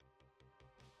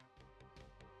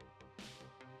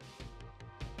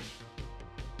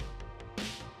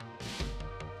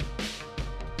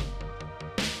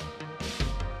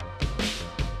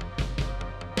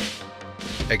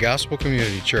At Gospel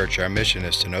Community Church, our mission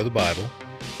is to know the Bible,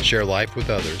 share life with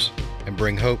others, and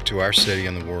bring hope to our city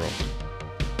and the world.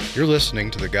 You're listening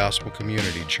to the Gospel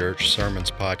Community Church Sermons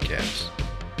Podcast,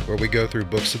 where we go through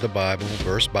books of the Bible,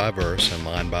 verse by verse and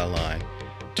line by line,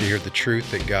 to hear the truth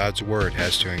that God's Word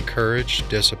has to encourage,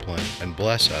 discipline, and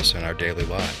bless us in our daily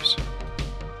lives.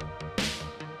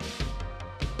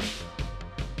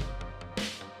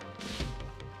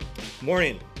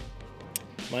 Morning.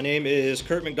 My name is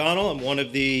Kurt McDonald. I'm one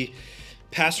of the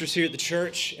pastors here at the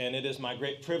church, and it is my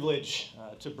great privilege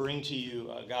to bring to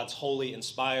you God's holy,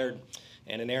 inspired,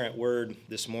 and inerrant word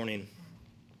this morning.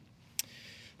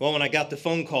 Well, when I got the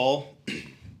phone call,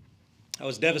 I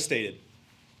was devastated.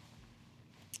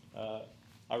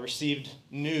 I received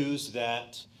news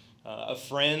that a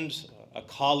friend, a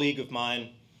colleague of mine,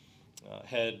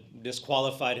 had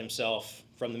disqualified himself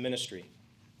from the ministry.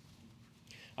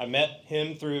 I met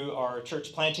him through our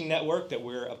church planting network that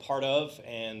we're a part of,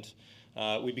 and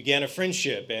we began a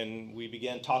friendship, and we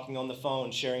began talking on the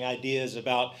phone, sharing ideas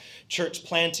about church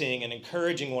planting and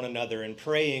encouraging one another and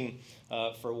praying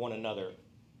for one another.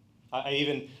 I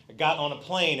even got on a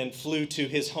plane and flew to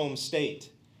his home state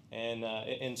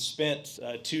and spent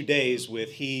 2 days with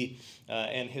he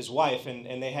and his wife,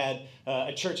 and they had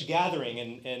a church gathering,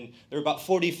 and there were about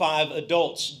 45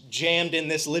 adults jammed in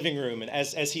this living room, and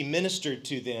as he ministered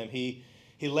to them, he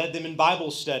led them in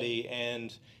Bible study,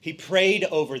 and he prayed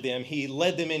over them, he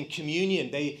led them in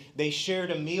communion, they shared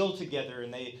a meal together,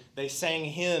 and they sang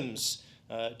hymns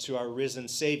to our risen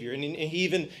Savior, and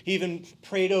he even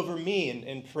prayed over me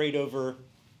and prayed over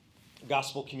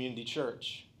Gospel Community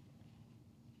Church.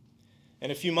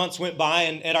 And a few months went by,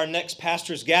 and at our next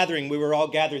pastor's gathering, we were all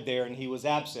gathered there, and he was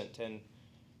absent. And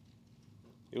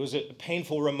it was a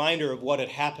painful reminder of what had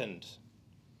happened.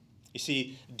 You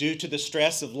see, due to the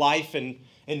stress of life and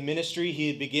ministry, he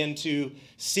had begun to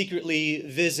secretly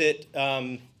visit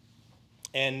an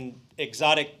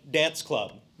exotic dance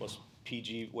club, most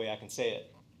PG way I can say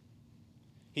it.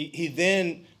 He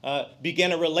then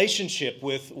began a relationship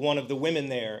with one of the women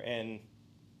there and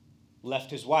left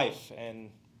his wife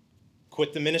and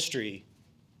quit the ministry,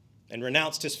 and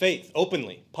renounced his faith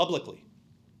openly, publicly.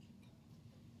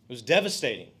 It was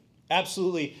devastating,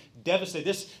 absolutely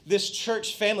devastating. This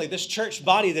church family, this church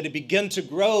body that had begun to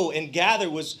grow and gather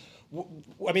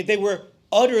they were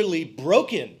utterly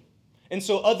broken. And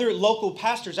so other local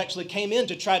pastors actually came in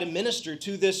to try to minister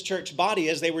to this church body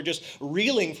as they were just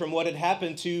reeling from what had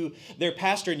happened to their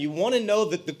pastor. And you want to know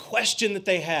that the question that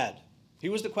they had,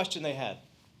 here was the question they had.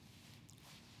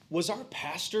 Was our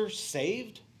pastor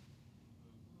saved?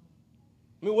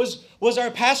 I mean, was our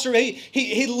pastor,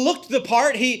 he looked the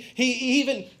part, he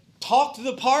even talked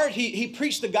the part, he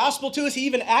preached the gospel to us, he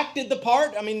even acted the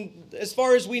part, I mean, as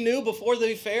far as we knew before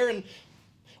the affair. And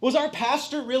was our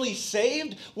pastor really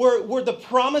saved? Were the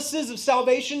promises of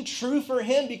salvation true for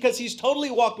him because he's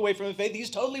totally walked away from the faith, he's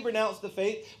totally renounced the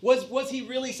faith? Was he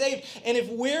really saved? And if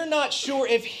we're not sure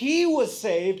if he was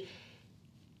saved,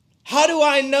 how do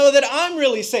I know that I'm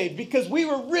really saved? Because we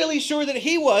were really sure that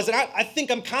he was, and I think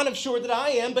I'm kind of sure that I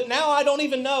am, but now I don't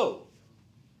even know.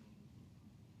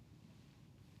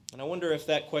 And I wonder if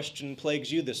that question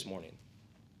plagues you this morning.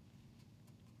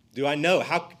 Do I know?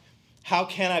 How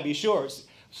can I be sure?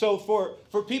 So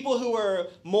for people who are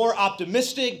more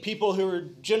optimistic, people who are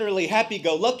generally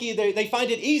happy-go-lucky, they find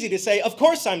it easy to say, of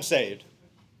course I'm saved.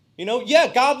 Yeah,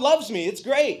 God loves me, it's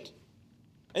great.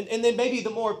 And then maybe the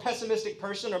more pessimistic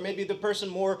person, or maybe the person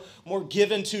more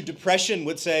given to depression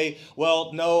would say,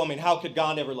 well, no, how could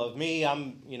God ever love me?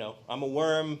 I'm a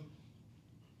worm.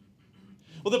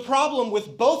 Well, the problem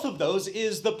with both of those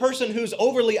is the person who's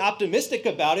overly optimistic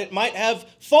about it might have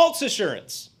false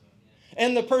assurance.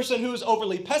 And the person who's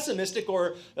overly pessimistic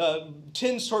or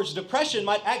tends towards depression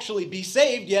might actually be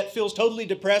saved, yet feels totally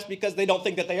depressed because they don't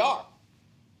think that they are.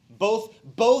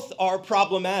 Both are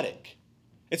problematic.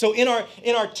 And so in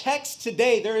our text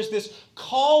today, there is this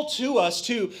call to us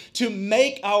to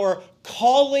make our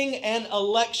calling and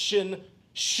election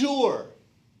sure,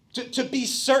 to be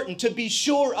certain, to be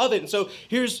sure of it. And so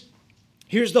here's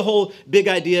the whole big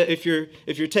idea. If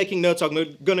you're taking notes, I'm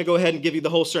going to go ahead and give you the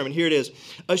whole sermon. Here it is.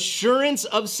 Assurance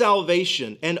of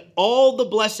salvation and all the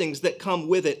blessings that come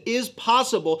with it is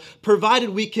possible,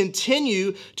 provided we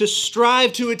continue to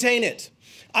strive to attain it.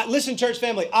 Listen, church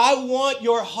family, I want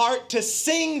your heart to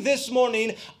sing this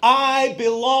morning, I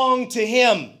belong to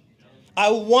him.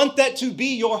 I want that to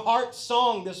be your heart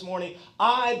song this morning.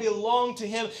 I belong to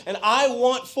him, and I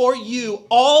want for you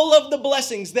all of the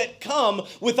blessings that come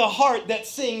with a heart that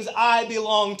sings, I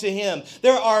belong to him.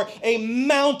 There are a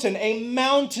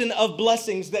mountain of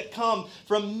blessings that come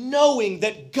from knowing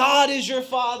that God is your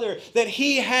Father, that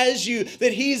he has you,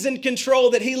 that he's in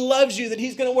control, that he loves you, that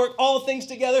he's going to work all things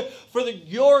together for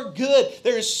your good.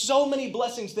 There are so many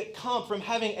blessings that come from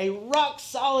having a rock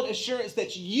solid assurance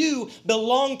that you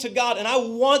belong to God. And I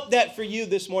want that for you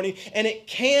this morning. And it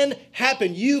can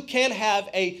happen. You can have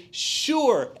a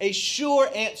sure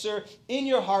answer in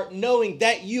your heart, knowing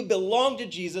that you belong to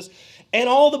Jesus and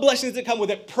all the blessings that come with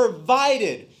it,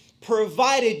 provided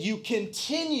you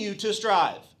continue to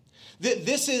strive.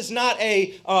 This is not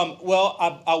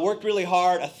I worked really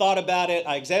hard, I thought about it,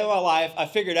 I examined my life, I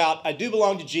figured out I do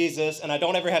belong to Jesus, and I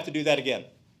don't ever have to do that again.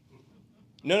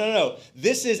 No.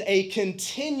 This is a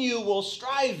continual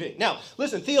striving. Now,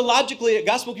 listen, theologically at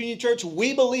Gospel Community Church,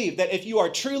 we believe that if you are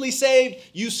truly saved,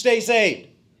 you stay saved.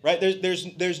 Right?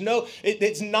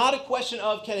 It's not a question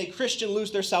of can a Christian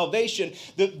lose their salvation.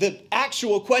 The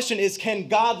actual question is, can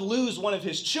God lose one of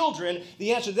his children?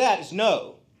 The answer to that is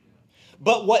no.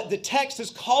 But what the text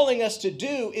is calling us to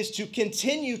do is to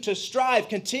continue to strive,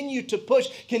 continue to push,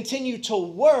 continue to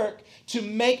work to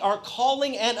make our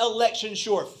calling and election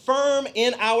sure, firm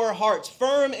in our hearts,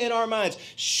 firm in our minds,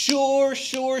 sure,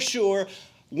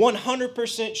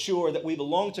 100% sure that we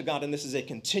belong to God, and this is a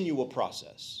continual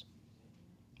process.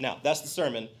 Now, that's the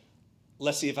sermon.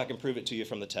 Let's see if I can prove it to you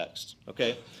from the text,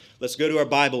 okay? Let's go to our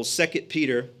Bibles, 2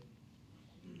 Peter.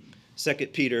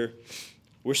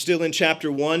 We're still in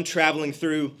chapter 1, traveling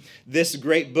through this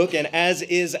great book, and as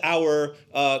is our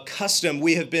custom,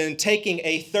 we have been taking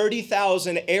a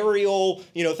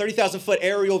 30,000-foot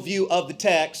aerial view of the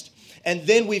text, and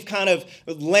then we've kind of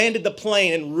landed the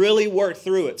plane and really worked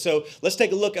through it. So let's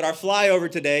take a look at our flyover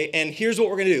today, and here's what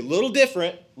we're going to do. Little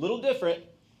different.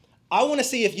 I want to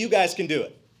see if you guys can do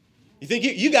it. You think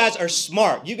you guys are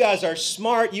smart. You guys are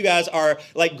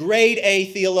like grade A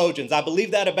theologians. I believe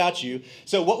that about you.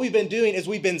 So what we've been doing is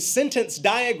we've been sentence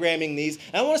diagramming these,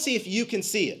 and I want to see if you can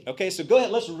see it. Okay, so go ahead.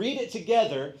 Let's read it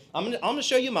together. I'm going to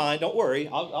show you mine. Don't worry.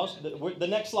 The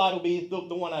next slide will be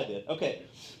the one I did. Okay.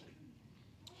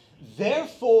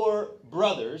 Therefore,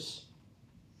 brothers,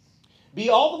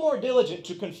 be all the more diligent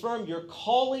to confirm your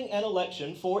calling and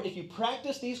election, for if you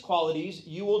practice these qualities,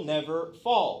 you will never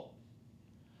fall.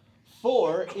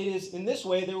 For it is in this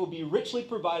way there will be richly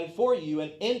provided for you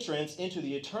an entrance into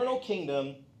the eternal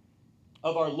kingdom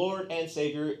of our Lord and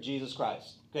Savior Jesus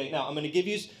Christ. Okay, now I'm going to give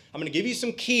you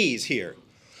some keys here.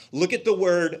 Look at the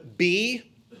word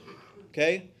be,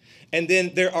 okay? And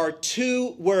then there are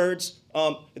two words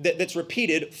that's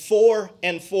repeated, for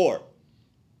and for.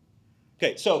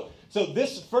 Okay, so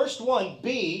this first one,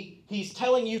 be, he's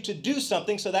telling you to do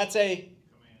something, so that's a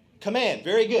command.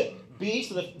 Very good. Be,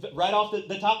 so right off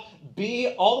the top,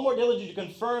 be all the more diligent to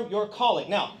confirm your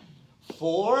calling. Now,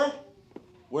 for,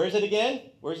 where is it again?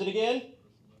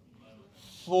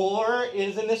 For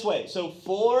is in this way. So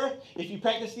for, if you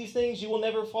practice these things, you will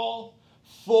never fall.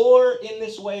 For in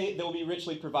this way, they will be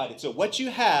richly provided. So what you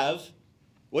have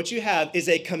is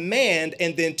a command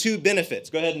and then two benefits.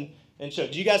 Go ahead and show.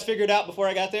 Did you guys figure it out before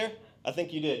I got there? I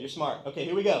think you did. You're smart. Okay,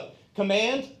 here we go.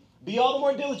 Command, be all the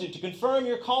more diligent to confirm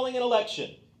your calling and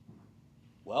election.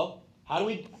 Well, how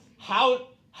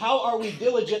are we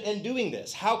diligent in doing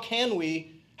this? How can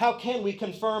we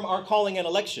confirm our calling and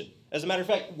election? As a matter of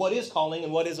fact, what is calling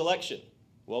and what is election?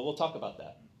 Well, we'll talk about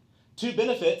that. Two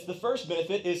benefits. The first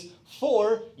benefit is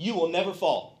for you will never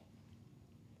fall.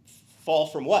 Fall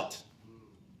from what?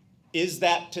 Is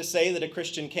that to say that a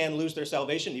Christian can lose their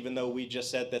salvation, even though we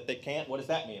just said that they can't? What does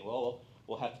that mean? Well,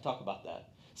 we'll have to talk about that.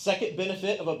 Second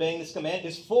benefit of obeying this command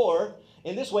is for,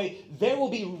 in this way, there will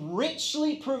be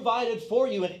richly provided for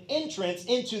you an entrance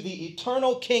into the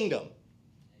eternal kingdom.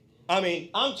 I mean,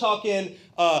 I'm talking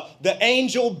the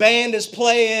angel band is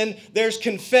playing, there's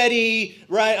confetti,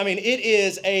 right? I mean, it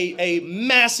is a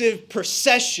massive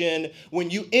procession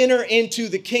when you enter into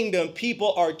the kingdom.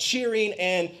 People are cheering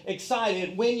and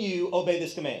excited when you obey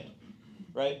this command,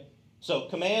 right? So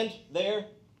command there,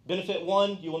 benefit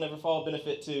one, you will never fall.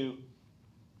 Benefit two,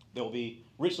 there will be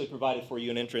richly provided for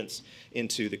you an entrance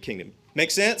into the kingdom.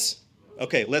 Make sense?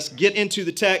 Okay, let's get into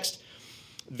the text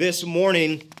this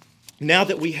morning. Now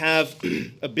that we have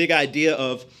a big idea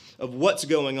of what's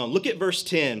going on, look at verse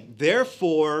 10.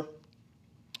 Therefore,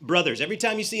 brothers, every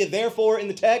time you see a therefore in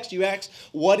the text, you ask,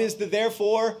 what is the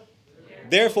therefore?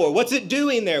 Therefore, what's it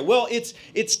doing there? Well, it's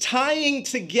tying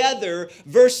together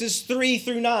verses 3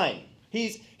 through 9.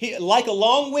 He's like a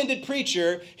long-winded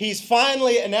preacher, he's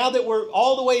finally, and now that we're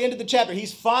all the way into the chapter,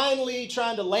 he's finally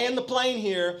trying to land the plane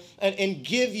here and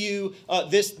give you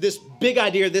this big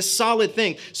idea, this solid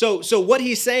thing. So what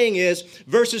he's saying is,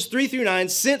 verses 3 through 9,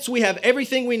 since we have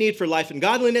everything we need for life and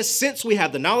godliness, since we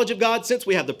have the knowledge of God, since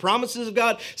we have the promises of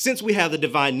God, since we have the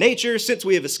divine nature, since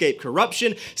we have escaped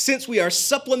corruption, since we are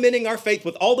supplementing our faith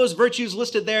with all those virtues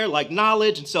listed there, like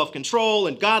knowledge and self-control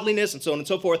and godliness and so on and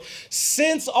so forth,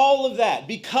 since all of that,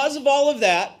 because of all of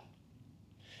that,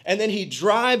 and then he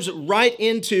drives right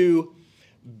into,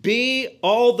 be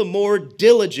all the more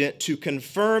diligent to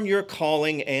confirm your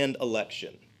calling and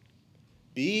election.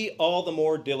 Be all the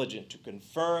more diligent to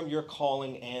confirm your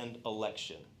calling and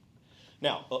election.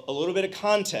 Now, a little bit of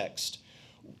context.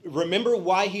 Remember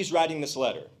why he's writing this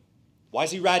letter. Why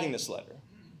is he writing this letter?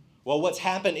 Well, what's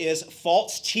happened is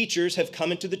false teachers have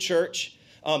come into the church.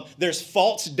 There's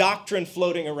false doctrine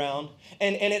floating around.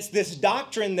 And it's this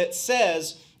doctrine that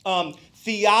says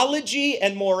theology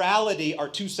and morality are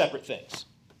two separate things.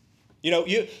 You know,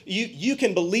 you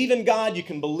can believe in God, you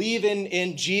can believe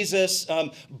in Jesus,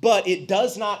 but it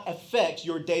does not affect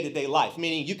your day-to-day life,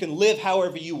 meaning you can live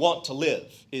however you want to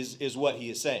live, is what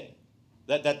he is saying.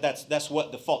 That's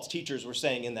what the false teachers were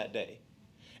saying in that day.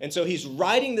 And so he's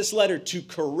writing this letter to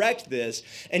correct this,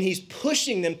 and he's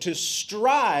pushing them to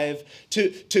strive,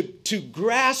 to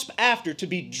grasp after, to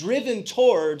be driven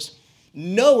towards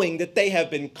knowing that they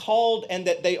have been called and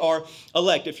that they are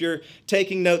elect. If you're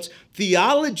taking notes,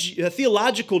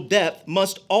 theological depth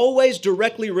must always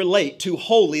directly relate to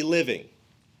holy living.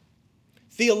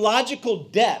 Theological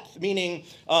depth, meaning,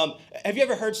 have you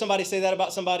ever heard somebody say that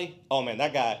about somebody? Oh man,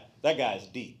 that guy is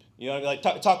deep. You know, like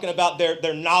talking about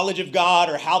their knowledge of God,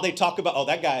 or how they talk about,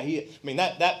 that guy,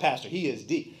 that pastor, he is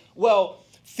deep. Well,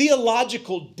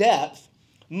 theological depth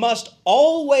must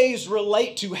always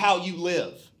relate to how you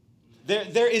live.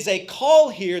 There is a call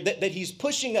here that he's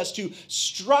pushing us to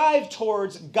strive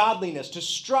towards godliness, to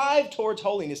strive towards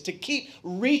holiness, to keep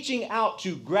reaching out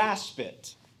to grasp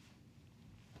it.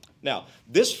 Now,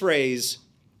 this phrase,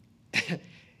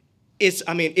 it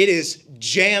is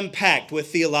jam-packed with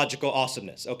theological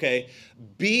awesomeness, okay?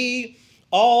 Be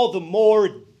all the more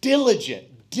diligent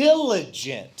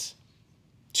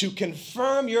to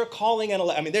confirm your calling and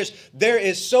election. There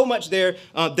is so much there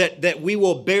that we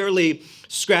will barely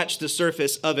scratch the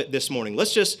surface of it this morning.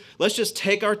 Let's just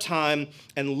take our time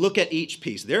and look at each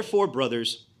piece. Therefore,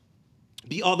 brothers,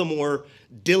 be all the more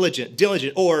diligent,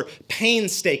 or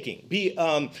painstaking.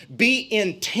 Be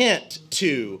intent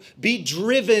to, be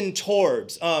driven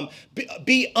towards,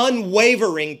 be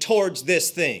unwavering towards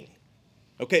this thing.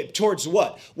 Okay, towards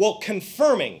what? Well,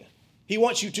 confirming. He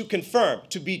wants you to confirm,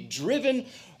 to be driven,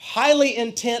 highly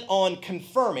intent on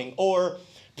confirming or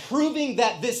proving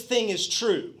that this thing is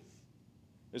true,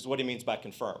 is what he means by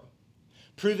confirm.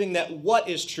 Proving that what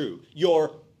is true?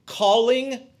 Your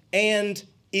calling and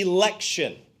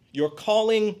election. Your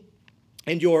calling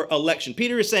and your election.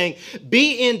 Peter is saying,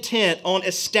 be intent on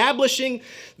establishing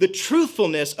the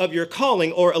truthfulness of your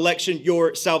calling or election,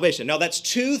 your salvation. Now that's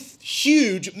two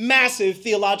huge, massive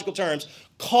theological terms,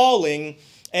 calling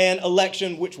and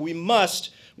election, which we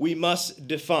must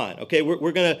define. Okay,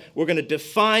 we're gonna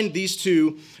define these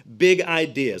two big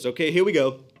ideas. Okay, here we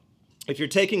go. If you're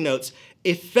taking notes,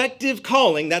 effective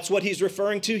calling, that's what he's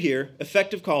referring to here.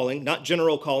 Effective calling, not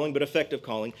general calling, but effective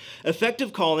calling.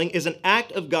 Effective calling is an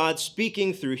act of God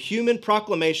speaking through human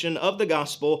proclamation of the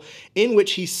gospel in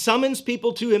which he summons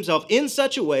people to himself in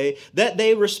such a way that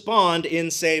they respond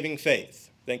in saving faith.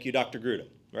 Thank you, Dr. Grudem,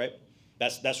 right?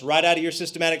 That's right out of your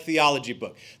systematic theology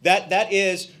book. That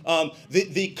is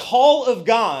the call of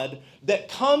God that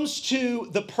comes to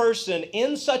the person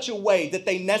in such a way that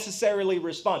they necessarily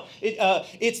respond.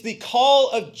 It's the call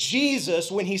of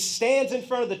Jesus when he stands in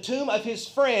front of the tomb of his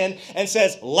friend and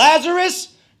says,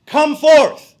 Lazarus, come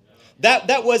forth.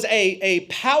 That was a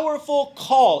powerful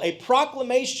call, a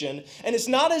proclamation, and it's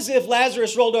not as if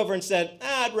Lazarus rolled over and said,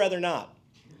 I'd rather not.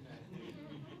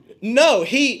 No,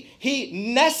 he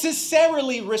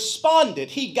necessarily responded.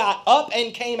 He got up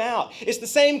and came out. It's the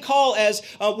same call as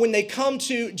when they come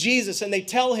to Jesus and they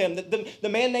tell him that the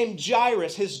man named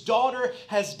Jairus, his daughter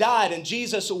has died, and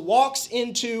Jesus walks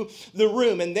into the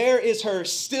room and there is her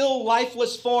still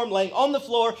lifeless form laying on the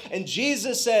floor, and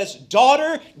Jesus says,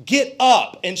 daughter, get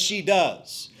up, and she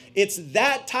does. It's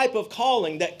that type of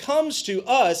calling that comes to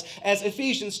us, as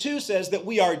Ephesians 2 says, that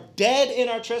we are dead in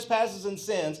our trespasses and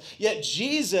sins, yet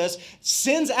Jesus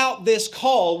sends out this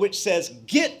call which says,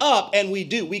 get up, and we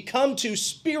do. We come to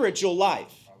spiritual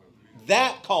life.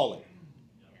 That calling.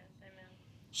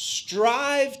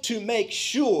 Strive to make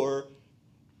sure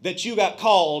that you got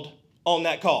called on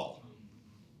that call.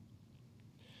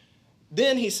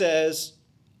 Then he says,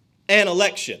 an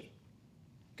election.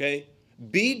 Okay?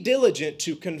 Be diligent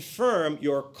to confirm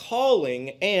your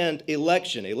calling and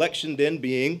election. Election then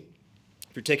being,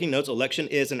 if you're taking notes, election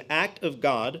is an act of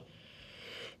God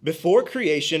before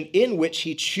creation in which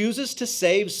he chooses to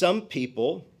save some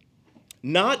people,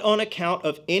 not on account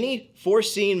of any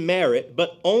foreseen merit,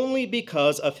 but only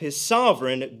because of his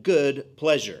sovereign good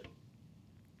pleasure.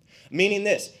 Meaning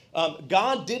this,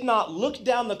 God did not look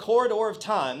down the corridor of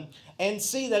time and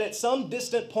see that at some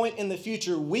distant point in the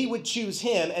future we would choose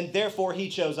him and therefore he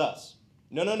chose us.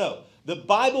 No. The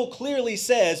Bible clearly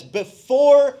says,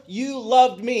 before you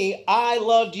loved me, I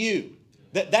loved you.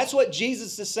 That's what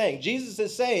Jesus is saying. Jesus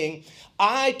is saying,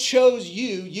 I chose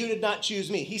you, you did not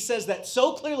choose me. He says that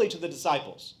so clearly to the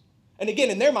disciples. And again,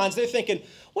 in their minds, they're thinking,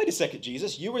 wait a second,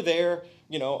 Jesus, you were there,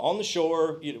 on the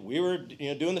shore, we were,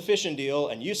 doing the fishing deal,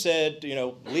 and you said,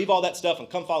 leave all that stuff and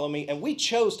come follow me, and we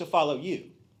chose to follow you.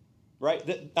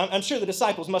 Right? I'm sure the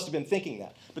disciples must have been thinking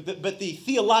that. But the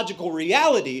theological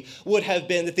reality would have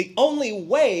been that the only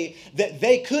way that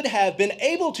they could have been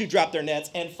able to drop their nets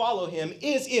and follow him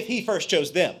is if he first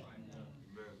chose them.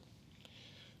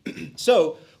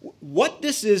 So what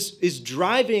this is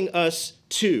driving us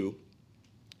to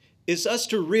is us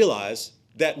to realize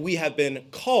that we have been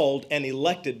called and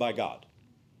elected by God.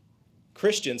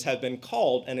 Christians have been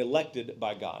called and elected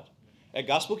by God. At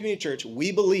Gospel Community Church,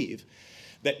 we believe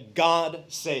that God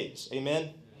saves.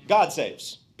 Amen? God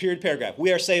saves. Period, paragraph.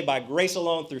 We are saved by grace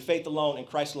alone, through faith alone, in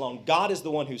Christ alone. God is the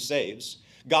one who saves.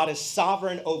 God is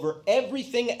sovereign over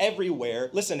everything, everywhere.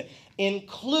 Listen,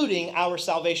 including our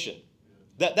salvation.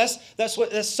 That's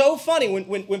so funny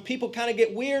when people kind of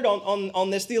get weird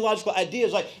on this theological idea.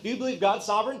 It's like, do you believe God's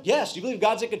sovereign? Yes. Do you believe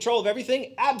God's in control of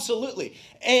everything? Absolutely.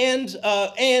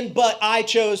 But I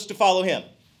chose to follow him.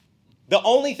 The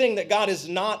only thing that God is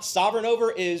not sovereign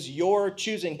over is your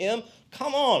choosing him.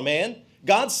 Come on, man.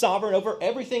 God's sovereign over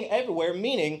everything, everywhere,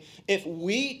 meaning if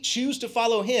we choose to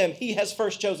follow him, he has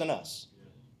first chosen us.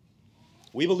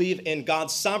 We believe in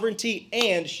God's sovereignty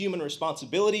and human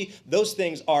responsibility. Those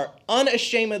things are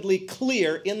unashamedly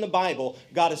clear in the Bible.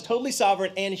 God is totally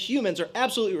sovereign and humans are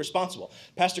absolutely responsible.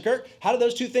 Pastor Kirk, how do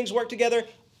those two things work together?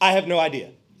 I have no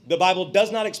idea. The Bible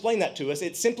does not explain that to us.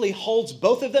 It simply holds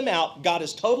both of them out. God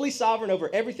is totally sovereign over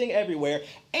everything everywhere,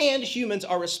 and humans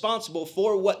are responsible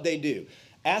for what they do.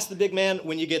 Ask the big man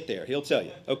when you get there. He'll tell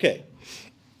you. Okay.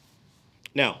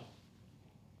 Now,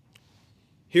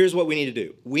 here's what we need to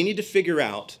do. We need to figure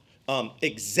out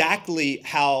exactly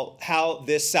how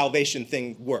this salvation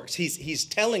thing works. He's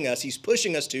telling us, he's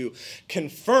pushing us to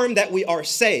confirm that we are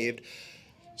saved.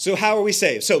 So how are we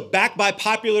saved? So back by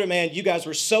popular demand, you guys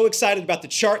were so excited about the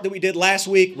chart that we did last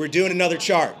week. We're doing another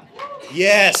chart.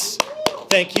 Yes.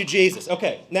 Thank you, Jesus.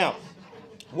 Okay, now,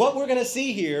 what we're going to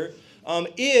see here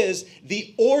is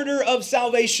the order of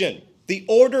salvation. The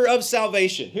order of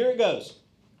salvation. Here it goes.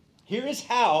 Here is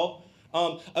how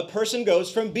a person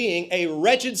goes from being a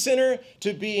wretched sinner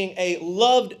to being a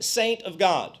loved saint of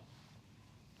God.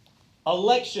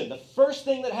 Election, the first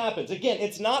thing that happens. Again,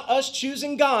 it's not us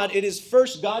choosing God. It is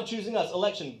first God choosing us.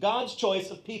 Election, God's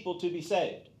choice of people to be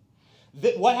saved.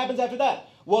 What happens after that?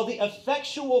 Well, the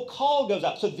effectual call goes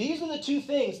out. So these are the two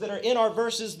things that are in our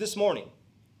verses this morning.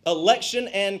 Election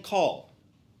and call.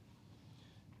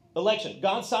 Election,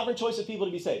 God's sovereign choice of people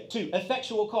to be saved. 2,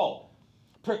 effectual call.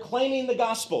 Proclaiming the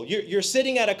gospel. You're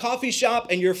sitting at a coffee shop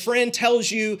and your friend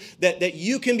tells you that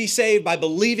you can be saved by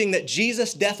believing that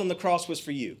Jesus' death on the cross was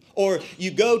for you. Or you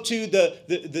go to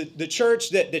the church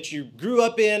that you grew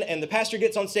up in and the pastor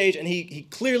gets on stage and he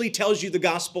clearly tells you the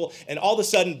gospel and all of a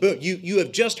sudden, boom, you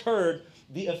have just heard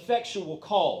the effectual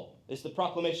call. It's the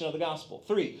proclamation of the gospel.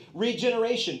 3,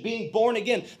 regeneration, being born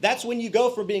again. That's when you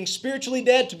go from being spiritually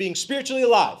dead to being spiritually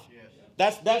alive.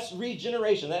 That's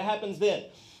regeneration. That happens then.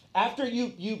 After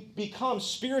you become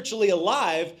spiritually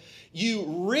alive, you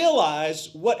realize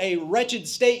what a wretched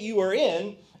state you are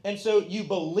in, and so you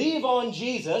believe on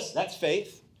Jesus, that's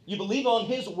faith. You believe on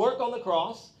his work on the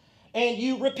cross, and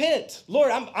you repent.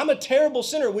 Lord, I'm a terrible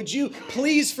sinner. Would you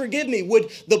please forgive me?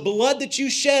 Would the blood that you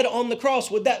shed on the cross,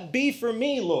 would that be for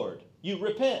me, Lord? You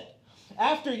repent.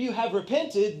 After you have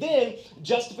repented, then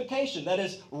justification. That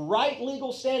is right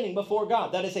legal standing before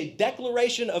God. That is a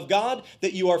declaration of God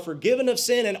that you are forgiven of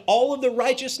sin and all of the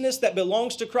righteousness that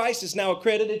belongs to Christ is now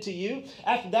accredited to you.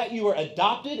 After that, you are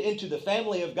adopted into the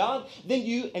family of God. Then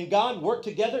you and God work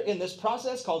together in this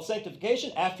process called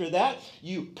sanctification. After that,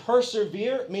 you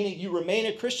persevere, meaning you remain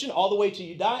a Christian all the way till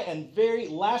you die. And very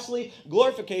lastly,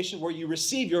 glorification, where you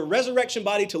receive your resurrection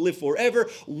body to live forever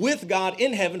with God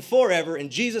in heaven forever. In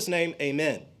Jesus' name, amen.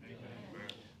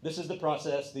 This is the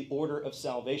process, the order of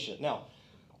salvation. Now,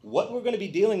 what we're going to be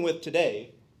dealing with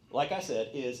today, like I said,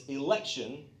 is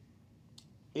election,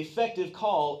 effective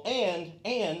call, and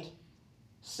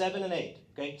 7 and 8.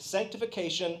 Okay,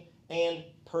 sanctification and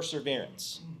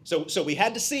perseverance. So we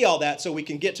had to see all that so we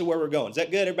can get to where we're going. Is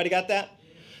that good? Everybody got that?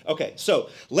 Okay, so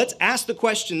let's ask the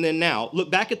question then now.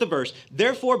 Look back at the verse.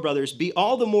 Therefore, brothers, be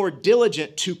all the more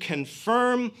diligent to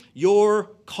confirm your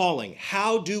calling.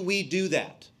 How do we do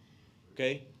that?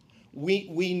 Okay,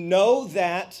 we know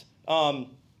that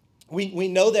we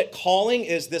know that calling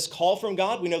is this call from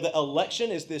God. We know that election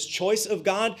is this choice of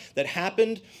God that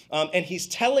happened, and He's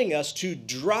telling us to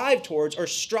drive towards or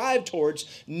strive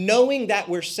towards knowing that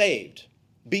we're saved.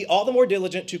 Be all the more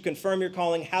diligent to confirm your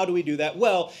calling. How do we do that?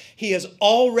 Well, He has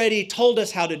already told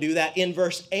us how to do that in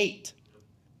verse 8.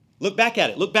 Look back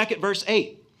at it. Look back at verse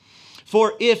 8.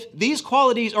 For if these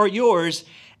qualities are yours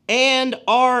and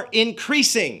are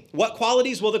increasing. What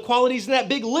qualities? Well, the qualities in that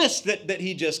big list that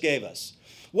He just gave us.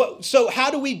 So how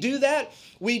do we do that?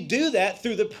 We do that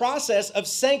through the process of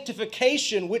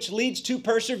sanctification, which leads to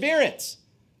perseverance.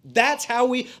 That's how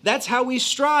we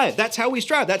strive. That's how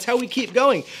we keep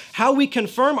going. How we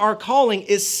confirm our calling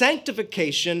is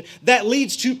sanctification that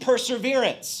leads to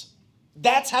perseverance.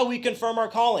 That's how we confirm our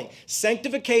calling.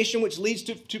 Sanctification, which leads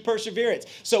to perseverance.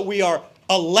 So we are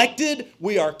elected,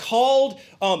 we are called,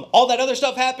 all that other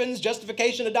stuff happens,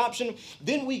 justification, adoption.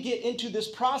 Then we get into this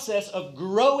process of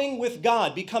growing with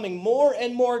God, becoming more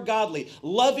and more godly,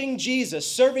 loving Jesus,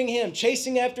 serving Him,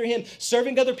 chasing after Him,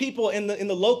 serving other people in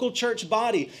the local church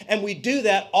body. And we do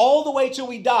that all the way till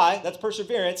we die, that's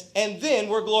perseverance, and then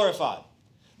we're glorified.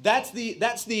 That's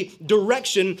the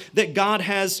direction that God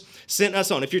has sent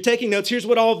us on. If you're taking notes, here's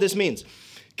what all of this means.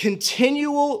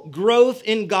 Continual growth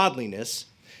in godliness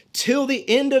till the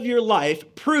end of your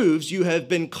life proves you have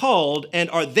been called and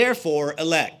are therefore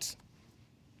elect.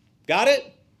 Got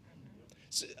it?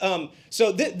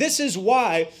 So this is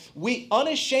why we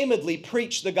unashamedly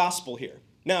preach the gospel here.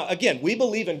 Now, again, we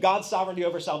believe in God's sovereignty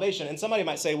over salvation. And somebody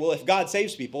might say, well, if God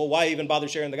saves people, why even bother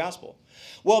sharing the gospel?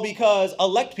 Well, because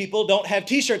elect people don't have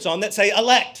t-shirts on that say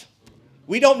elect.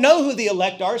 We don't know who the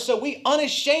elect are, so we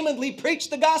unashamedly preach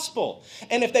the gospel.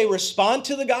 And if they respond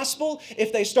to the gospel,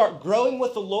 if they start growing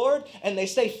with the Lord, and they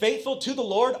stay faithful to the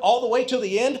Lord all the way to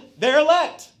the end, they're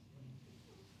elect.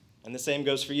 And the same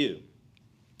goes for you,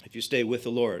 if you stay with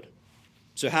the Lord.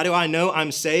 So how do I know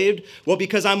I'm saved? Well,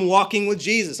 because I'm walking with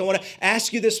Jesus. I want to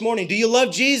ask you this morning, do you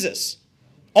love Jesus?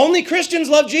 Only Christians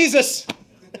love Jesus.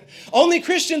 Only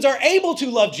Christians are able to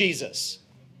love Jesus.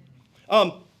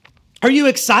 Are you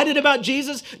excited about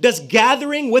Jesus? Does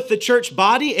gathering with the church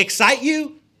body excite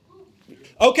you?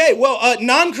 Okay, well,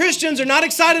 non-Christians are not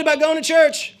excited about going to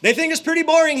church. They think it's pretty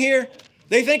boring here.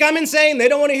 They think I'm insane. They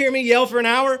don't want to hear me yell for an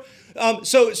hour.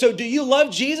 So do you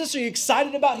love Jesus? Are you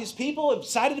excited about His people?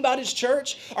 Excited about His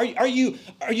church? Are you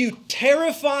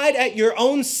terrified at your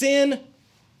own sin?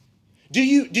 Do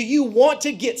you want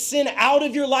to get sin out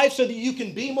of your life so that you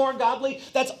can be more godly?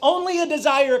 That's only a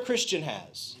desire a Christian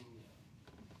has.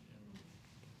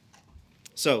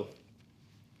 So,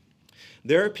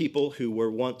 there are people who were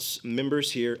once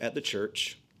members here at the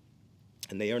church,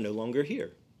 and they are no longer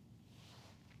here.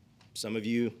 Some of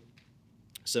you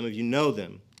know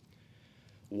them.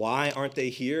 Why aren't they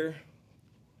here?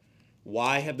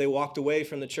 Why have they walked away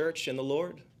from the church and the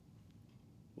Lord?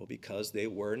 Well, because they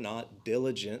were not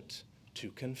diligent to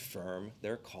confirm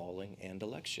their calling and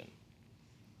election.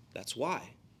 That's why.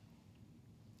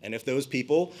 And if those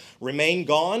people remain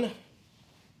gone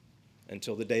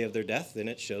until the day of their death, then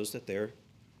it shows that they're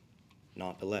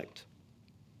not elect.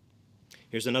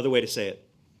 Here's another way to say it.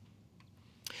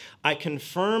 I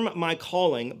confirm my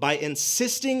calling by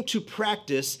insisting to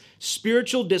practice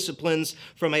spiritual disciplines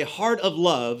from a heart of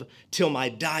love till my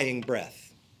dying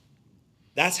breath.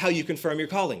 That's how you confirm your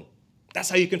calling. That's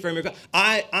how you confirm your calling.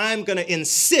 I'm going to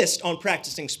insist on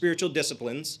practicing spiritual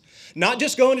disciplines, not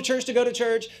just going to church to go to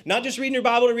church, not just reading your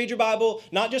Bible to read your Bible,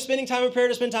 not just spending time in prayer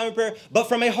to spend time in prayer, but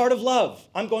from a heart of love.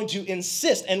 I'm going to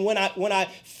insist. And when I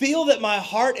feel that my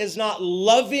heart is not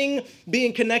loving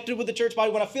being connected with the church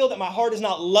body, when I feel that my heart is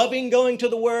not loving going to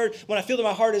the Word, when I feel that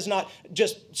my heart is not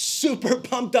just super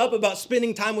pumped up about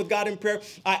spending time with God in prayer,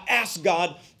 I ask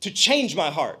God to change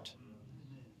my heart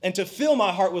and to fill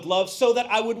my heart with love so that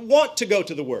I would want to go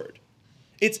to the Word.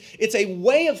 It's a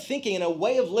way of thinking and a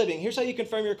way of living. Here's how you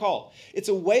confirm your call. It's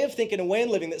a way of thinking, a way of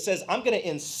living that says, I'm going to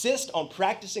insist on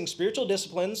practicing spiritual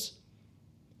disciplines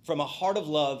from a heart of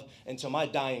love until my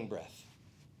dying breath.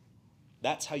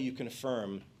 That's how you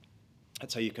confirm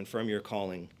your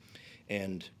calling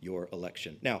and your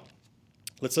election. Now,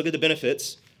 let's look at the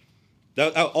benefits.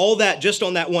 All that just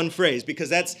on that one phrase,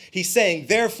 because he's saying,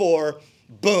 therefore,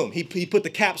 boom, he put the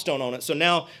capstone on it. So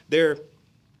now there are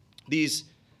these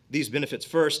benefits.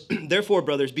 First, therefore,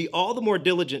 brothers, be all the more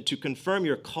diligent to confirm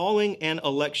your calling and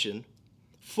election.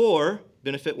 For,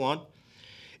 benefit one,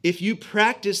 if you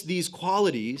practice these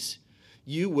qualities,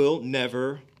 you will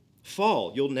never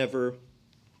fall. You'll never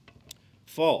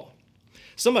fall.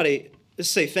 Somebody, let's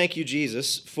say thank you,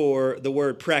 Jesus, for the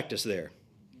word practice there.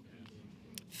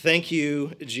 Thank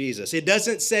you, Jesus. It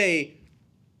doesn't say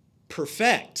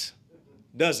perfect,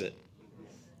 does it?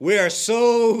 We are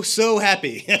so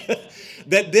happy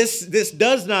that this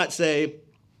does not say,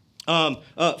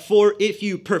 for if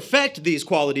you perfect these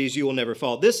qualities, you will never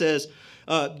fall. This says,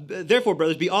 therefore,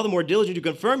 brothers, be all the more diligent to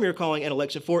confirm your calling and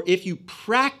election, for if you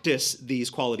practice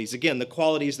these qualities, again, the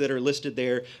qualities that are listed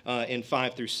there in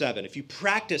 5 through 7, if you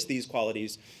practice these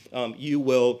qualities, you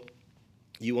will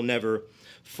never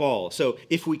fall. So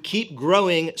if we keep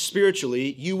growing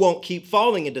spiritually, you won't keep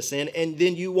falling into sin, and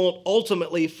then you won't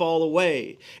ultimately fall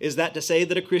away. Is that to say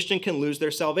that a Christian can lose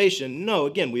their salvation? No,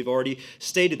 again, we've already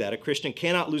stated that. A Christian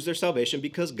cannot lose their salvation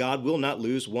because God will not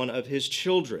lose one of his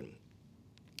children.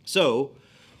 So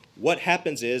what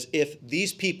happens is if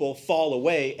these people fall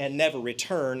away and never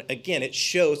return, again, it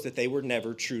shows that they were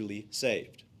never truly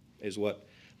saved, is what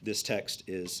this text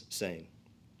is saying.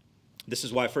 This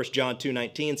is why 1 John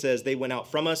 2:19 says, they went out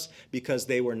from us because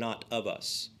they were not of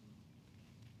us.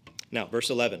 Now,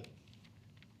 verse 11.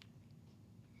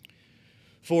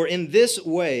 For in this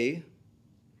way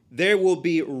there will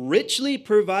be richly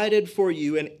provided for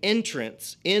you an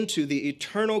entrance into the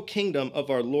eternal kingdom of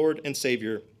our Lord and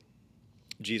Savior,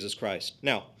 Jesus Christ.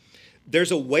 Now,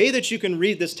 there's a way that you can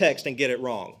read this text and get it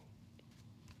wrong.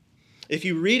 If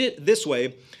you read it this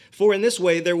way, for in this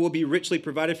way there will be richly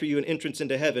provided for you an entrance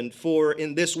into heaven, for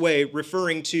in this way,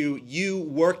 referring to you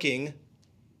working.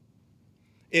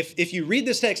 If you read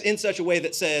this text in such a way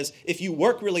that says, if you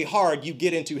work really hard, you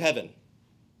get into heaven.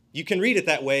 You can read it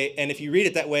that way, and if you read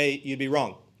it that way, you'd be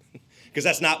wrong. Because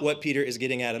that's not what Peter is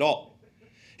getting at all.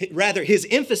 Rather, his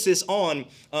emphasis on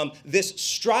this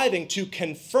striving to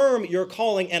confirm your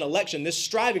calling and election, this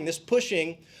striving, this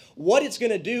pushing, what it's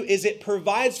going to do is it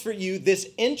provides for you this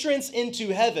entrance into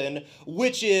heaven,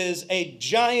 which is a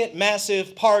giant,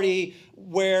 massive party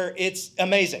where it's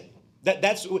amazing.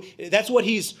 That's what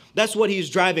he's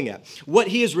driving at. What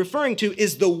he is referring to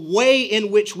is the way in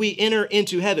which we enter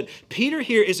into heaven. Peter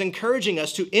here is encouraging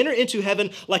us to enter into heaven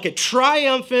like a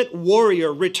triumphant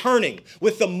warrior returning,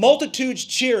 with the multitudes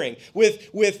cheering,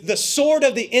 with the sword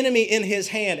of the enemy in his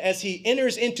hand as he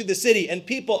enters into the city, and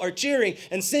people are cheering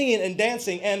and singing and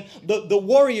dancing, and the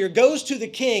warrior goes to the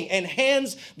king and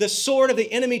hands the sword of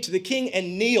the enemy to the king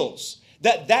and kneels.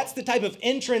 That's the type of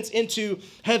entrance into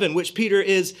heaven which Peter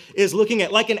is looking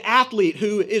at, like an athlete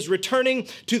who is returning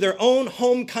to their own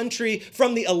home country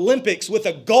from the Olympics with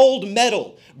a gold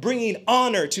medal, bringing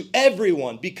honor to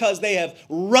everyone because they have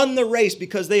run the race,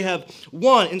 because they have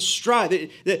won and strive.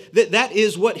 That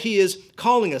is what he is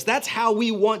calling us. That's how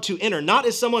we want to enter, not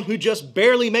as someone who just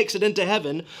barely makes it into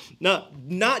heaven,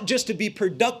 not just to be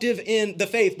productive in the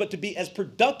faith, but to be as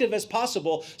productive as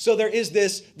possible. So there is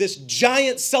this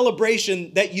giant celebration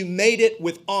that you made it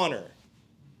with honor.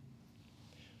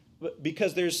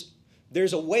 Because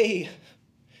there's a way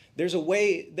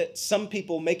that some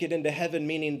people make it into heaven,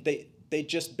 meaning they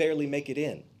just barely make it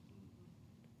in.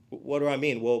 What do I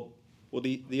mean? Well,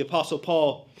 the Apostle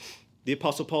Paul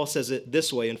says it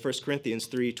this way in 1 Corinthians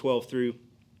 3:12 through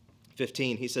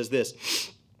 15. He says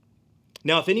this: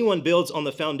 Now if anyone builds on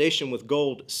the foundation with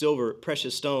gold, silver,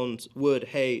 precious stones, wood,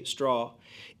 hay, straw,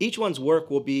 each one's work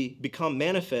will become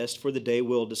manifest, for the day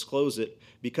will disclose it,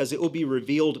 because it will be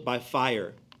revealed by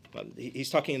fire.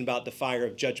 He's talking about the fire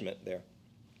of judgment there.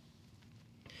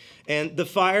 And the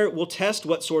fire will test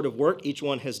what sort of work each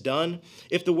one has done.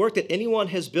 If the work that anyone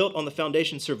has built on the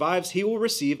foundation survives, he will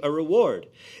receive a reward.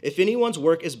 If anyone's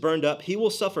work is burned up, he will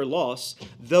suffer loss,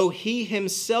 though he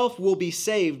himself will be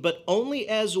saved, but only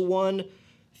as one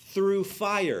through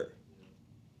fire.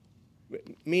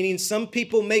 Meaning some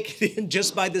people make it in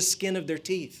just by the skin of their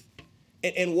teeth.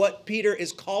 And what Peter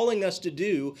is calling us to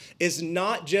do is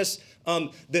not just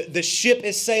the ship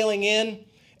is sailing in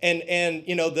and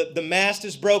you know the mast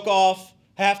is broke off,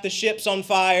 half the ship's on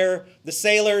fire, the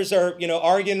sailors are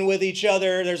arguing with each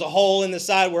other, there's a hole in the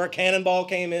side where a cannonball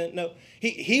came in. No,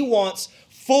 he wants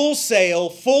full sail,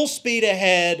 full speed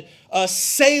ahead,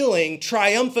 sailing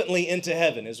triumphantly into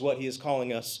heaven is what he is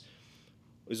calling us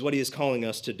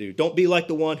to do. Don't be like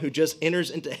the one who just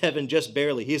enters into heaven just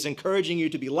barely. He is encouraging you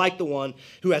to be like the one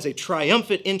who has a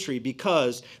triumphant entry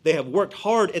because they have worked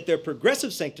hard at their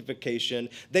progressive sanctification,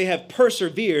 they have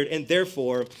persevered, and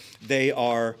therefore they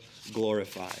are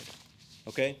glorified.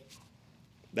 Okay?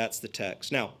 That's the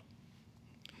text. Now,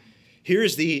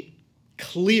 here's the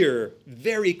clear,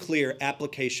 very clear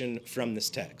application from this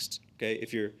text. Okay,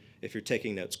 if you're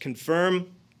taking notes. Confirm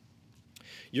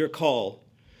your call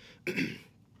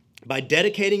by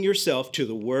dedicating yourself to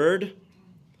the word,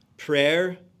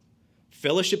 prayer,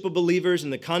 fellowship of believers in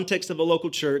the context of a local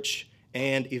church,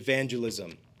 and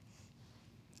evangelism.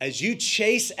 As you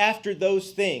chase after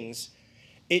those things,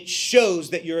 it shows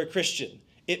that you're a Christian.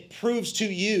 It proves to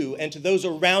you and to those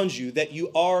around you that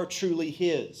you are truly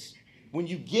His. When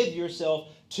you give yourself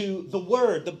to the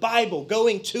Word, the Bible,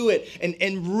 going to it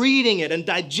and reading it and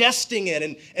digesting it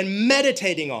and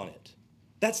meditating on it.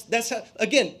 That's how,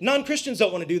 again, non-Christians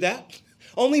don't want to do that.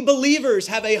 Only believers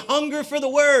have a hunger for the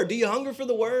Word. Do you hunger for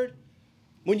the Word?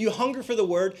 When you hunger for the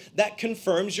Word, that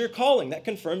confirms your calling. That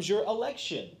confirms your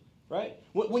election, right?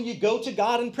 When you go to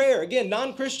God in prayer, again,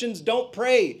 non-Christians don't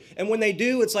pray. And when they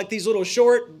do, it's like these little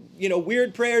short,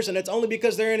 weird prayers, and it's only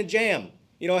because they're in a jam.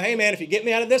 Hey, man, if you get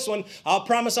me out of this one, I'll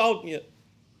promise I'll...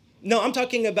 No, I'm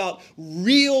talking about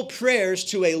real prayers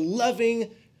to a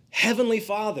loving Heavenly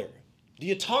Father. Do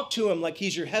you talk to Him like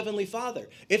He's your Heavenly Father?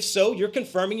 If so, you're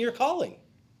confirming your calling.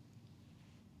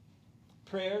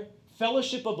 Prayer,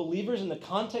 fellowship of believers in the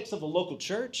context of a local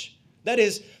church.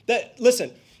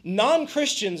 Listen,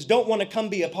 non-Christians don't want to come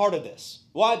be a part of this.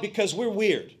 Why? Because we're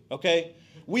weird, okay?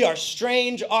 We are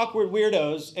strange, awkward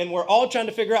weirdos, and we're all trying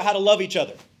to figure out how to love each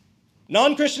other.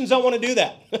 Non-Christians don't want to do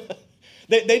that.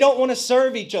 They don't want to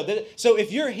serve each other. So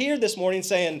if you're here this morning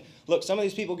saying, look, some of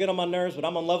these people get on my nerves, but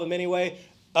I'm going to love them anyway,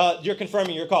 you're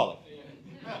confirming your calling.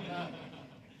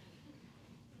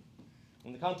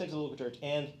 In the context of the local church.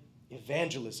 And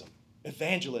evangelism.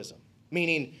 Evangelism.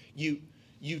 Meaning you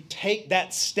take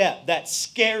that step, that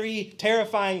scary,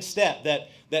 terrifying step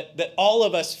that all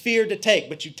of us fear to take,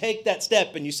 but you take that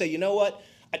step and you say, you know what?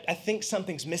 I think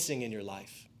something's missing in your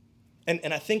life.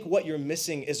 And I think what you're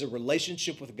missing is a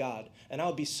relationship with God. And I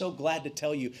would be so glad to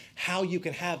tell you how you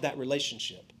can have that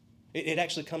relationship. It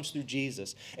actually comes through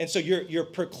Jesus. And so you're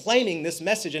proclaiming this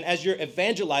message. And as you're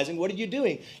evangelizing, what are you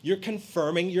doing? You're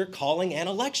confirming your calling and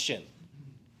election.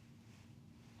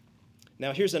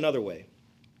 Now, here's another way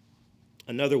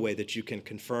that you can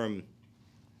confirm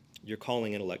your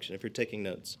calling and election, if you're taking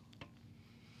notes.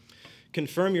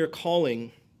 Confirm your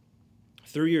calling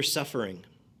through your suffering,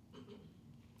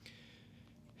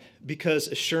 because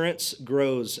assurance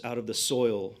grows out of the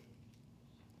soil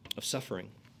of suffering.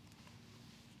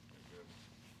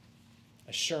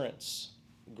 Assurance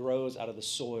grows out of the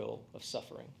soil of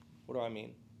suffering. What do I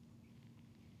mean?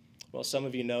 Well, some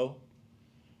of you know,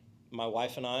 my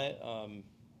wife and I,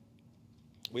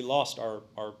 we lost our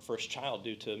first child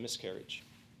due to miscarriage.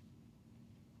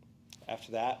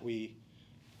 After that, we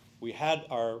had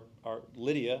our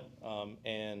Lydia,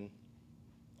 and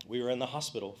we were in the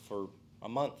hospital for a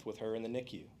month with her in the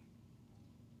NICU.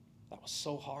 That was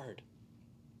so hard.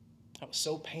 That was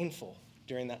so painful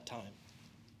during that time.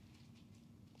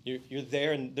 You're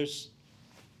there, and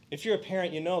if you're a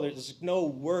parent, you know there's no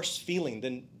worse feeling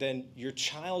than your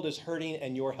child is hurting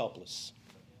and you're helpless.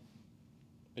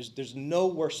 There's no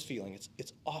worse feeling.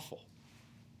 It's awful.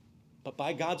 But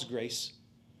by God's grace,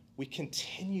 we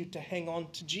continue to hang on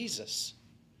to Jesus.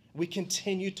 We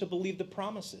continue to believe the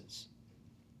promises.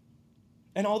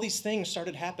 And all these things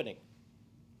started happening.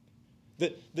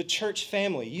 The church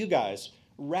family, you guys,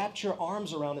 wrapped your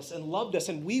arms around us and loved us,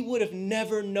 and we would have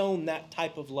never known that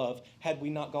type of love had we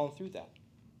not gone through that.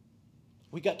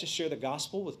 We got to share the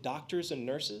gospel with doctors and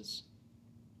nurses.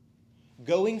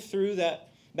 Going through that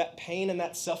pain and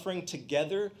that suffering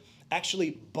together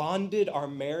actually bonded our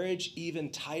marriage even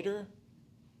tighter.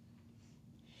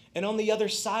 And on the other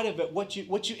side of it, what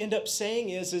you end up saying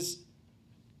is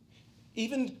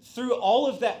even through all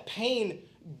of that pain,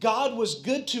 God was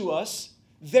good to us,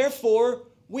 therefore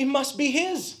we must be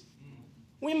His.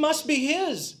 We must be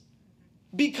His.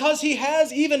 Because He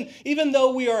has, even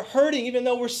though we are hurting, even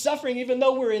though we're suffering, even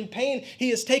though we're in pain, He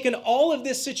has taken all of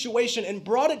this situation and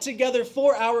brought it together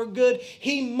for our good.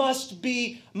 He must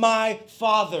be my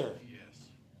Father. Yes.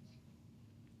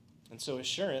 And so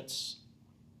assurance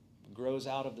grows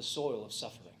out of the soil of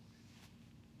suffering.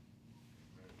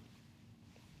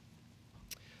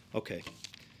 Okay.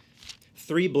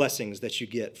 3 blessings that you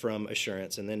get from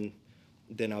assurance, and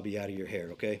then I'll be out of your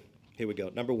hair, okay? Here we go.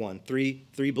 Number 1, three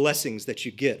blessings that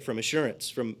you get from assurance,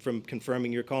 from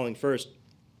confirming your calling. First,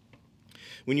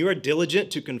 when you are diligent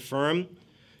to confirm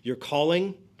your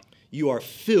calling, you are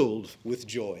filled with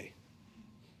joy.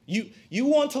 You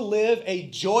want to live a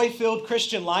joy-filled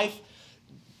Christian life?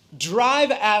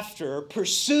 Drive after,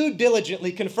 pursue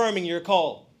diligently confirming your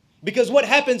call. Because what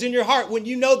happens in your heart when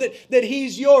you know that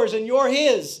He's yours and you're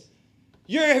His?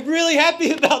 You're really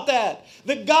happy about that.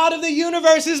 The God of the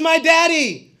universe is my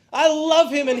daddy. I love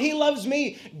him and he loves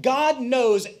me. God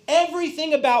knows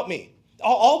everything about me.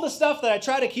 All the stuff that I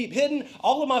try to keep hidden,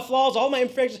 all of my flaws, all my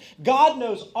imperfections, God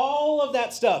knows all of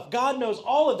that stuff. God knows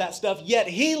all of that stuff, yet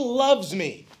he loves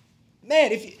me.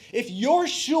 Man, if you're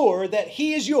sure that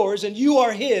he is yours and you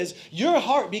are his, your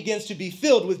heart begins to be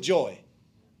filled with joy.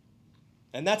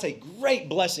 And that's a great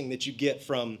blessing that you get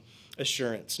from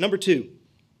assurance. Number 2,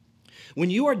 when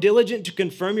you are diligent to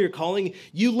confirm your calling,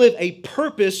 you live a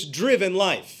purpose-driven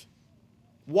life.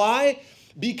 Why?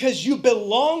 Because you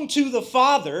belong to the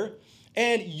Father,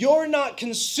 and you're not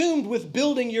consumed with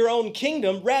building your own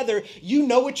kingdom. Rather, you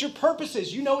know what your purpose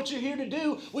is. You know what you're here to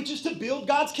do, which is to build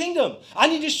God's kingdom. I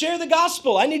need to share the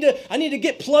gospel. I need to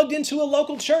get plugged into a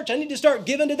local church. I need to start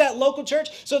giving to that local church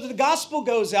so that the gospel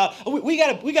goes out. We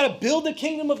gotta build the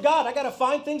kingdom of God. I gotta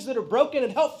find things that are broken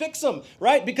and help fix them,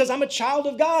 right? Because I'm a child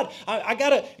of God.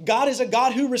 God is a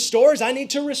God who restores. I need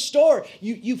to restore.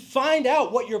 You find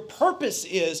out what your purpose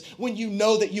is when you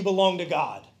know that you belong to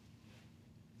God.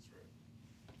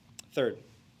 Third,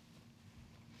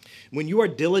 when you are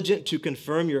diligent to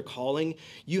confirm your calling,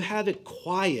 you have a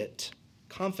quiet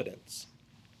confidence.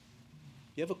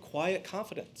 You have a quiet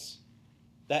confidence.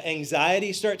 That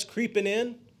anxiety starts creeping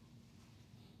in.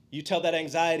 You tell that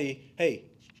anxiety, hey,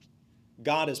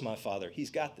 God is my Father. He's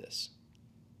got this.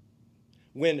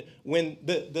 When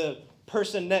the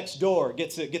person next door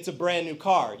gets a brand new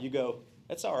car, you go,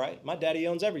 that's all right. My daddy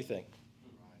owns everything.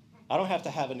 I don't have to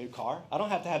have a new car. I don't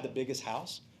have to have the biggest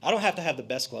house. I don't have to have the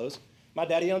best clothes. My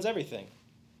daddy owns everything.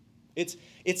 It's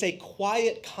a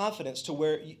quiet confidence to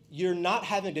where you're not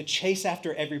having to chase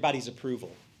after everybody's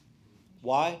approval.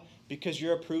 Why? Because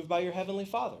you're approved by your Heavenly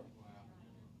Father.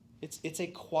 It's a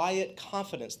quiet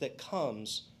confidence that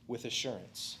comes with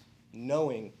assurance,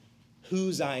 knowing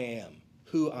whose I am,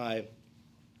 who I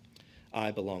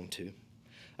belong to.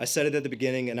 I said it at the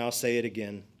beginning, and I'll say it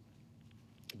again.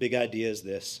 The big idea is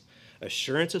this: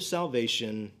 assurance of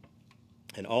salvation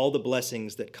and all the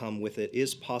blessings that come with it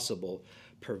is possible,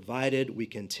 provided we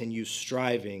continue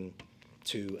striving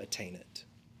to attain it.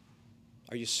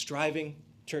 Are you striving,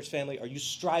 church family? Are you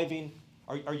striving?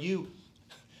 Are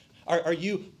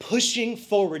you pushing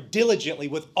forward diligently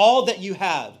with all that you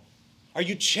have? Are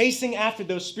you chasing after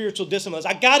those spiritual disciplines?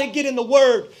 I got to get in the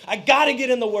Word. I got to get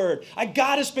in the Word. I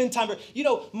got to spend time. You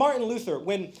know, Martin Luther,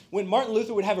 when Martin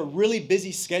Luther would have a really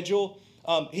busy schedule,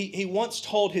 he once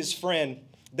told his friend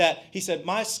that he said,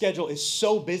 my schedule is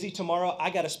so busy tomorrow, I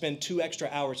got to spend 2 extra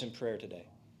hours in prayer today.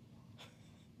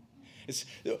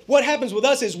 What happens with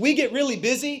us is we get really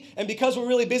busy, and because we're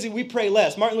really busy, we pray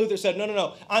less. Martin Luther said,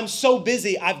 no, I'm so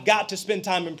busy, I've got to spend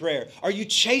time in prayer. Are you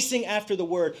chasing after the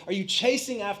Word? Are you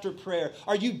chasing after prayer?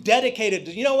 Are you dedicated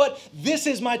to, you know what? This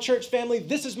is my church family.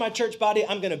 This is my church body.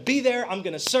 I'm going to be there. I'm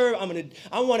going to serve. I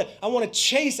want to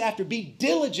chase after, be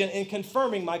diligent in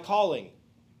confirming my calling.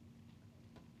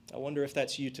 I wonder if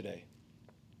that's you today.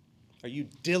 Are you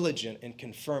diligent in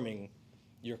confirming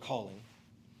your calling?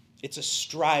 It's a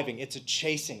striving, it's a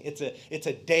chasing, it's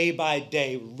a day by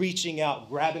day reaching out,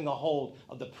 grabbing a hold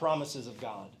of the promises of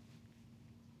God.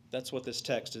 That's what this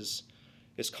text is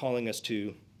calling us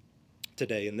to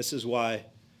today. And this is why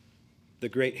the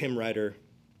great hymn writer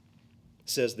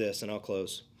says this, and I'll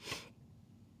close.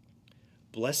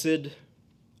 Blessed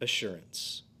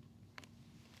assurance,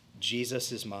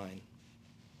 Jesus is mine.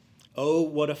 Oh,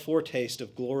 what a foretaste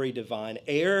of glory divine,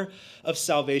 heir of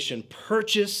salvation,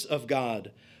 purchase of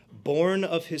God, born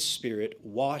of his Spirit,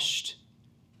 washed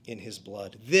in his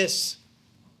blood. This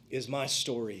is my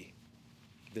story.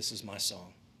 This is my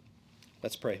song.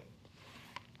 Let's pray.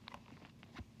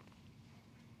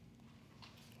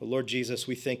 Oh, Lord Jesus,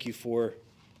 we thank you for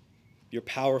your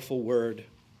powerful word,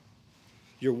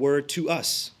 your word to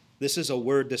us. This is a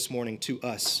word this morning to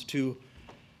us, to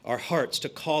our hearts, to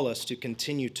call us to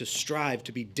continue to strive,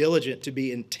 to be diligent, to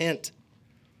be intent,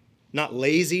 not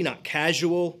lazy, not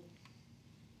casual,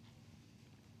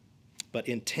 but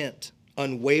intent,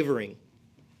 unwavering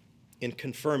in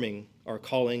confirming our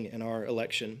calling and our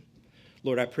election.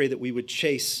 Lord, I pray that we would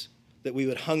chase, that we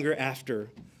would hunger after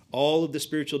all of the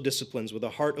spiritual disciplines with a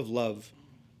heart of love,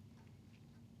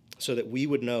 so that we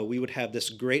would know, we would have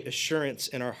this great assurance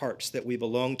in our hearts that we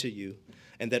belong to you,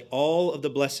 and that all of the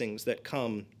blessings that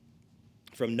come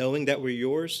from knowing that we're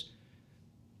yours,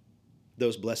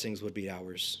 those blessings would be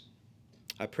ours.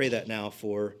 I pray that now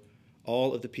for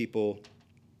all of the people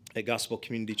at Gospel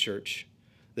Community Church,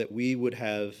 that we would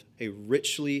have a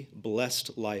richly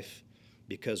blessed life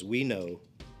because we know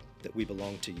that we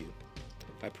belong to you.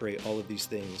 I pray all of these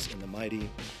things in the mighty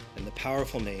and the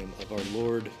powerful name of our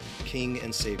Lord, King,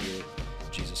 and Savior,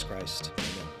 of Jesus Christ.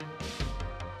 Amen.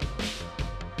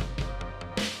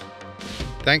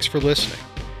 Thanks for listening.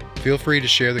 Feel free to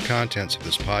share the contents of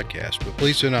this podcast, but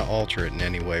please do not alter it in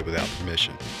any way without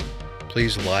permission.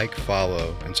 Please like,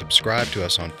 follow, and subscribe to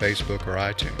us on Facebook or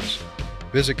iTunes.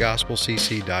 Visit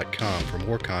gospelcc.com for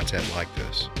more content like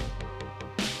this.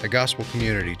 At Gospel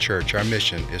Community Church, our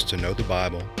mission is to know the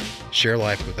Bible, share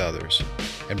life with others,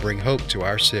 and bring hope to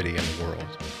our city and the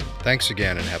world. Thanks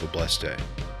again and have a blessed day.